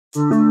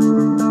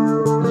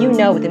You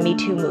know the Me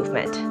Too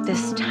movement,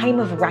 this time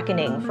of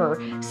reckoning for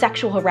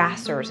sexual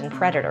harassers and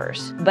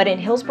predators. But in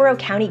Hillsborough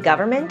County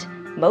government,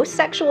 most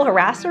sexual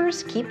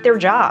harassers keep their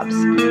jobs.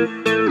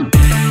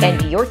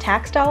 And your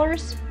tax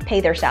dollars pay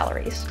their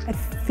salaries. I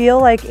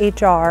feel like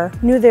HR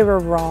knew they were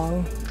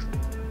wrong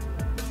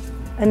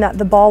and that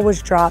the ball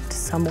was dropped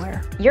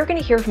somewhere. You're going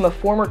to hear from a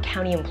former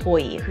county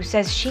employee who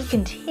says she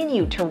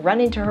continued to run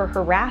into her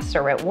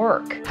harasser at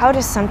work. How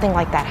does something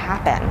like that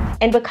happen?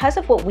 And because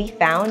of what we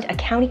found, a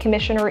county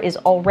commissioner is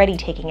already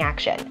taking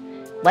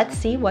action. Let's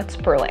see what's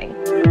brewing.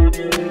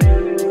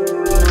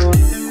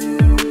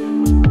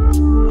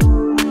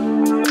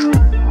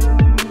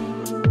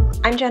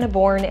 I'm Jenna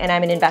Bourne, and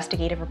I'm an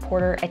investigative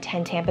reporter at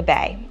 10 Tampa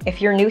Bay.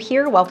 If you're new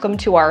here, welcome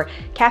to our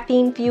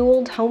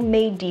caffeine-fueled,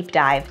 homemade deep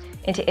dive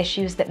into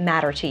issues that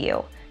matter to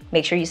you.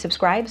 Make sure you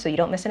subscribe so you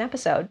don't miss an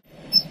episode.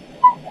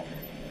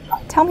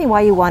 Tell me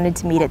why you wanted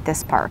to meet at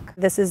this park.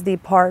 This is the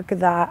park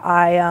that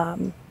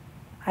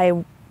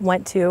I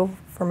went to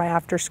for my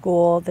after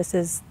school. This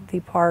is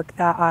the park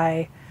that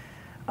I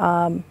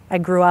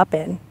grew up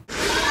in.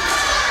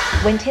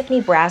 When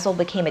Tiffany Brazel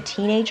became a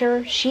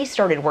teenager, she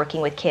started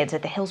working with kids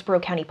at the Hillsborough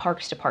County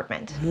Parks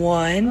Department.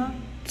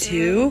 1,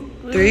 2,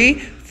 3,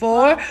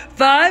 4,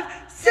 5,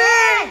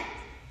 6!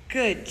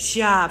 Good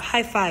job.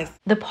 High five.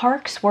 The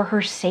parks were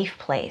her safe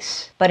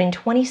place. But in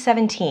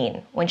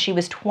 2017, when she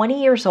was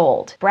 20 years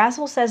old,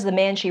 Brazel says the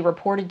man she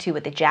reported to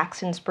at the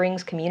Jackson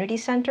Springs Community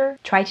Center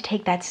tried to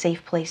take that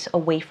safe place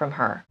away from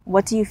her.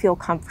 What do you feel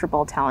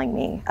comfortable telling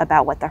me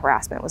about what the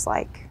harassment was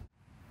like?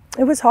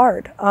 It was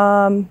hard.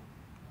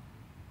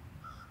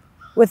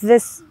 With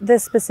this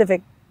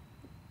specific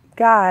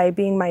guy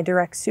being my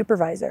direct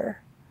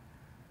supervisor,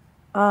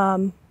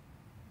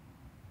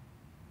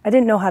 I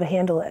didn't know how to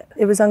handle it.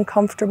 It was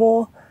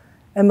uncomfortable,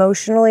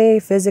 emotionally,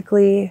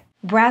 physically.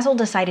 Brazel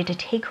decided to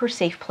take her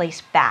safe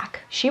place back.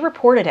 She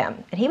reported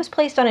him, and he was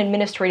placed on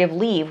administrative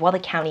leave while the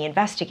county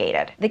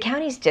investigated. The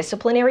county's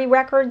disciplinary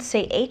records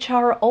say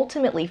HR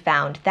ultimately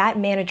found that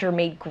manager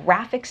made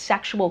graphic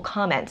sexual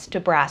comments to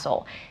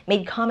Brazel,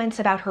 made comments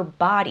about her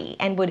body,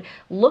 and would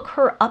look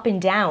her up and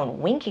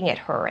down, winking at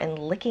her and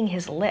licking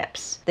his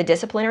lips. The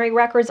disciplinary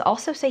records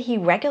also say he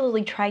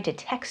regularly tried to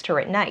text her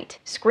at night.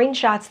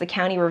 Screenshots the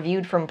county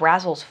reviewed from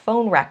Brazel's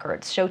phone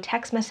records show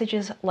text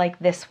messages like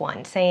this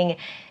one, saying,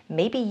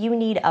 "Maybe you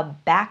need a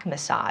back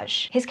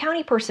massage." His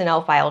county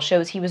personnel file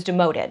shows he was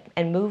demoted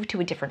and moved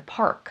to a different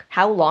park.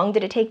 How long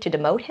did it take to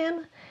demote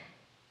him?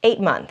 8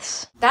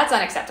 months. That's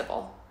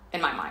unacceptable in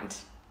my mind.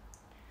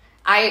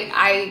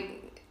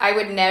 I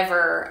would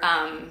never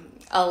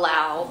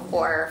allow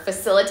or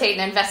facilitate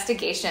an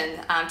investigation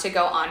to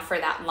go on for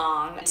that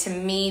long. To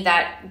me,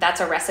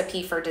 that's a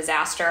recipe for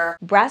disaster.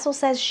 Brazel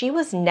says she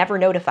was never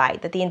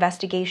notified that the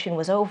investigation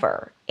was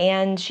over,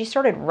 and she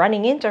started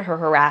running into her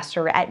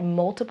harasser at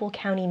multiple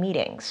county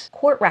meetings.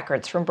 Court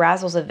records from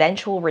Brazel's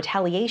eventual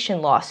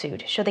retaliation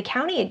lawsuit show the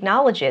county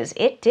acknowledges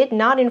it did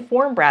not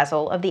inform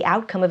Brazel of the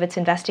outcome of its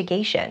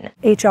investigation.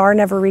 HR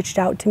never reached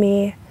out to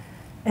me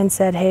and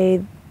said,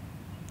 hey,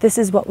 this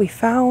is what we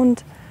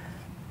found.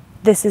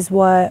 This is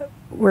what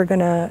we're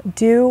gonna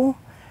do.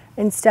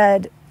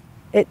 Instead,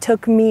 it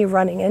took me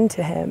running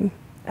into him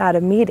at a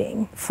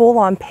meeting, full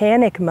on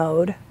panic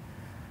mode,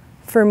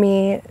 for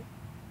me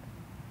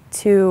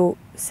to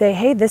say,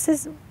 hey,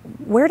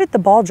 where did the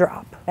ball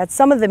drop? At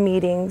some of the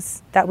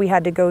meetings that we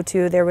had to go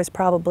to, there was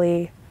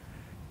probably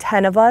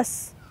 10 of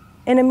us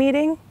in a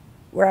meeting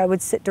where I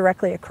would sit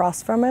directly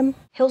across from him.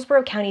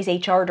 Hillsborough County's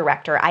HR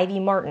director, Ivy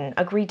Martin,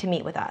 agreed to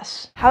meet with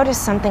us. How does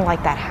something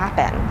like that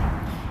happen?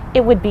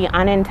 It would be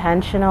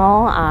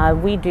unintentional.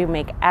 We do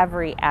make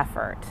every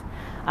effort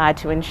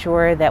to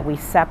ensure that we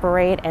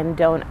separate and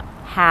don't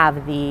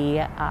have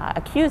the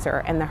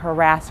accuser and the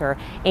harasser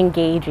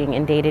engaging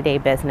in day-to-day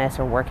business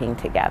or working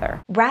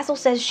together. Brazel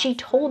says she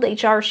told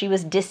HR she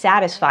was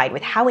dissatisfied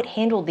with how it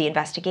handled the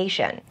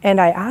investigation. And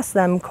I asked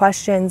them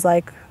questions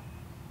like,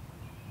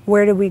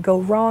 where did we go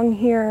wrong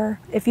here?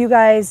 If you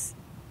guys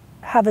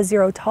have a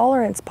zero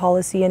tolerance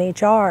policy in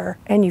HR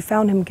and you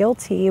found him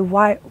guilty,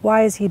 why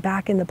is he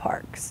back in the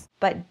parks?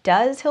 But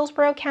does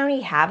Hillsborough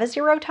County have a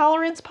zero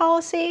tolerance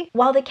policy?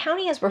 While the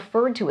county has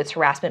referred to its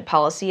harassment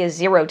policy as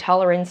zero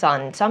tolerance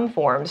on some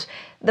forms,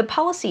 the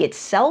policy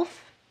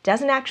itself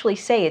doesn't actually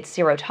say it's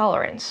zero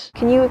tolerance.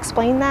 Can you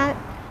explain that?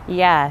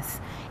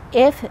 Yes.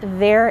 If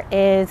there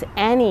is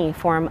any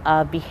form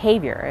of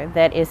behavior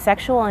that is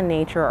sexual in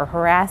nature or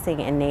harassing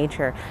in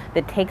nature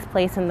that takes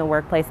place in the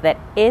workplace that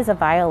is a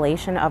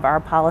violation of our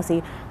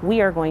policy, we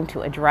are going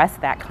to address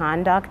that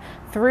conduct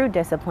through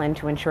discipline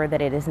to ensure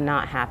that it is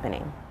not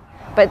happening.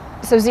 But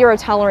so zero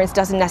tolerance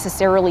doesn't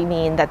necessarily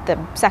mean that the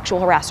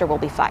sexual harasser will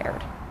be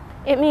fired.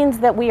 It means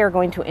that we are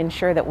going to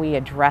ensure that we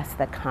address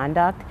the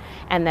conduct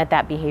and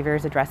that behavior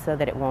is addressed so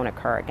that it won't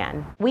occur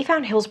again. We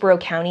found Hillsborough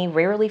County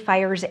rarely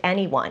fires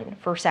anyone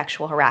for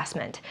sexual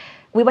harassment.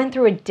 We went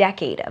through a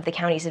decade of the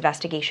county's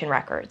investigation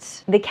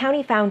records. The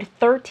county found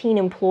 13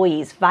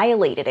 employees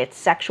violated its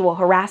sexual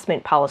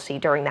harassment policy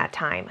during that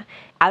time.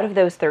 Out of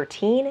those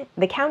 13,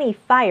 the county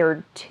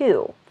fired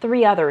 2.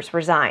 3 others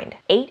resigned.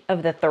 8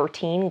 of the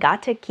 13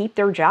 got to keep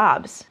their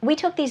jobs. We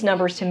took these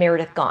numbers to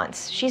Meredith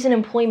Gauntz. She's an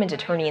employment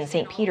attorney in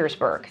St.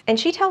 Petersburg, and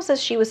she tells us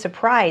she was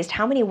surprised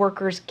how many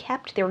workers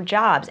kept their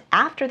jobs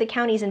after the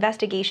county's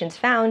investigations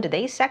found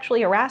they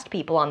sexually harassed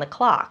people on the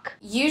clock.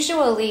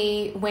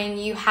 Usually, when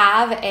you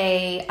have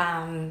a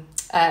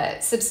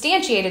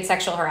substantiated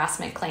sexual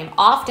harassment claim,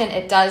 often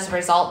it does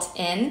result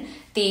in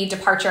the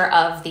departure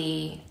of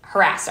the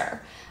harasser.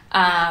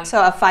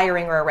 So a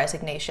firing or a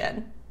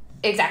resignation.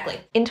 Exactly.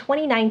 In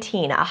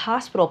 2019, a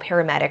hospital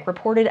paramedic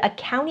reported a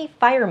county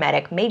fire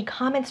medic made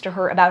comments to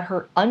her about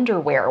her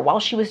underwear while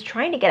she was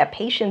trying to get a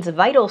patient's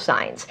vital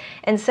signs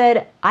and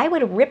said, "I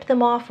would rip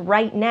them off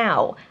right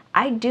now.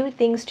 I'd do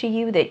things to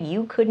you that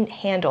you couldn't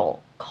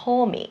handle.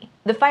 Call me."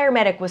 The fire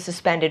medic was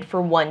suspended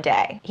for 1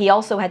 day. He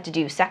also had to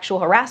do sexual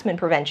harassment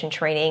prevention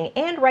training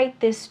and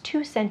write this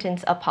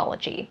 2-sentence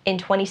apology. In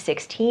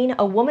 2016,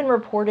 a woman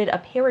reported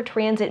a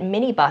paratransit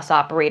minibus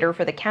operator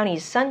for the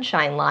county's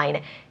Sunshine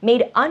Line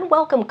made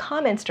unwelcome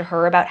comments to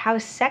her about how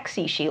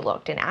sexy she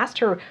looked and asked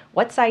her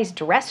what size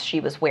dress she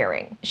was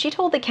wearing. She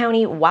told the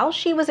county while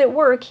she was at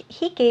work,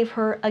 he gave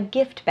her a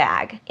gift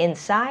bag.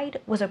 Inside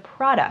was a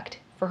product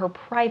for her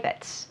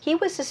privates. He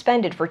was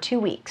suspended for 2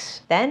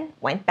 weeks, then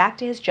went back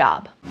to his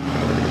job.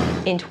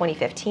 In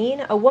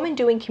 2015, a woman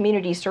doing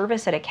community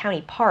service at a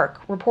county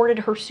park reported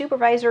her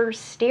supervisor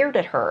stared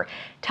at her,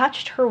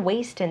 touched her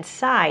waist and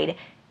side,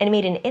 and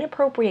made an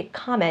inappropriate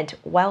comment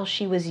while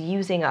she was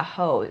using a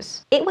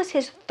hose. It was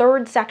his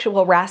 3rd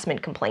sexual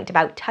harassment complaint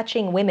about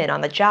touching women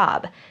on the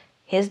job.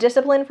 His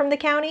discipline from the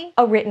county?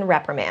 A written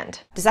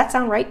reprimand. Does that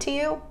sound right to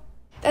you?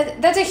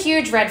 That's a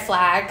huge red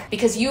flag,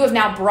 because you have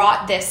now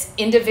brought this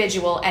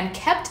individual and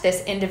kept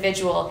this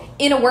individual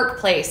in a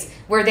workplace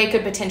where they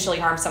could potentially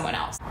harm someone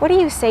else. What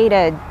do you say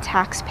to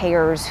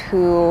taxpayers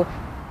who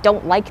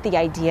don't like the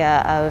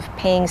idea of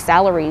paying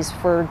salaries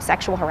for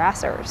sexual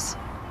harassers?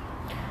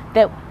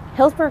 That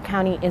Hillsborough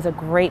County is a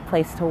great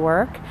place to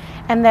work,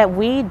 and that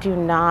we do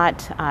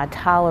not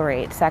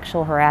tolerate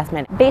sexual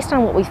harassment. Based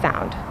on what we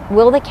found,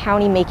 will the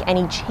county make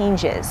any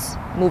changes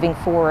moving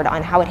forward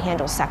on how it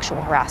handles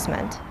sexual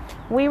harassment?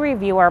 We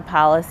review our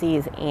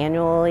policies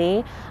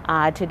annually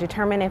to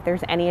determine if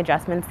there's any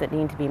adjustments that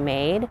need to be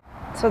made.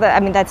 So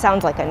that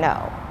sounds like a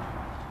no.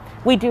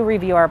 We do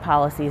review our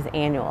policies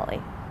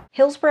annually.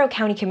 Hillsborough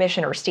County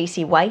Commissioner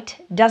Stacy White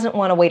doesn't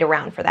want to wait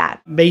around for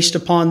that. Based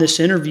upon this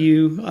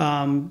interview,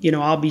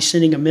 I'll be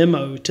sending a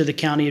memo to the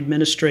county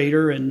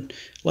administrator and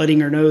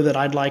letting her know that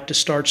I'd like to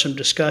start some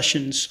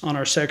discussions on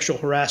our sexual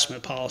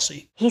harassment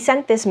policy. He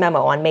sent this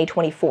memo on May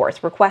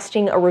 24th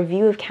requesting a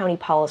review of county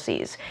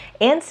policies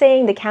and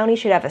saying the county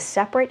should have a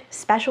separate,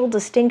 special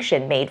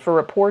distinction made for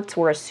reports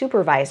where a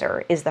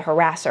supervisor is the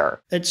harasser.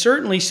 It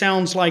certainly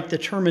sounds like the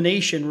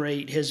termination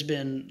rate has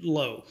been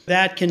low.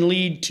 That can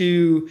lead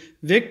to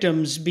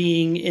victims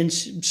being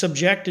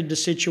subjected to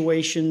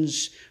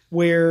situations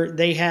where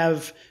they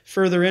have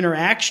further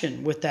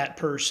interaction with that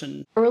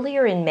person.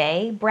 Earlier in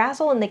May,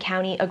 Brazel and the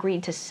county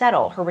agreed to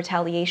settle her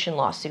retaliation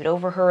lawsuit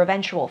over her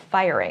eventual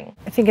firing.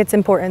 I think it's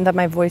important that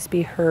my voice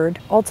be heard.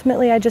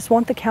 Ultimately, I just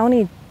want the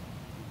county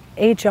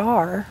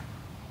HR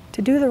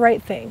to do the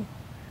right thing,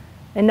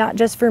 and not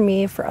just for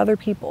me, for other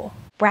people.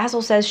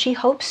 Brazel says she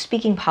hopes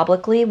speaking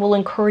publicly will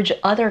encourage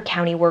other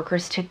county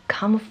workers to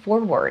come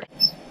forward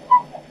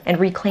and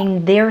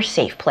reclaim their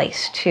safe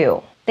place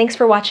too. Thanks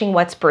for watching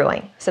What's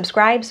Brewing.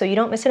 Subscribe so you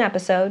don't miss an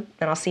episode,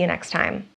 and I'll see you next time.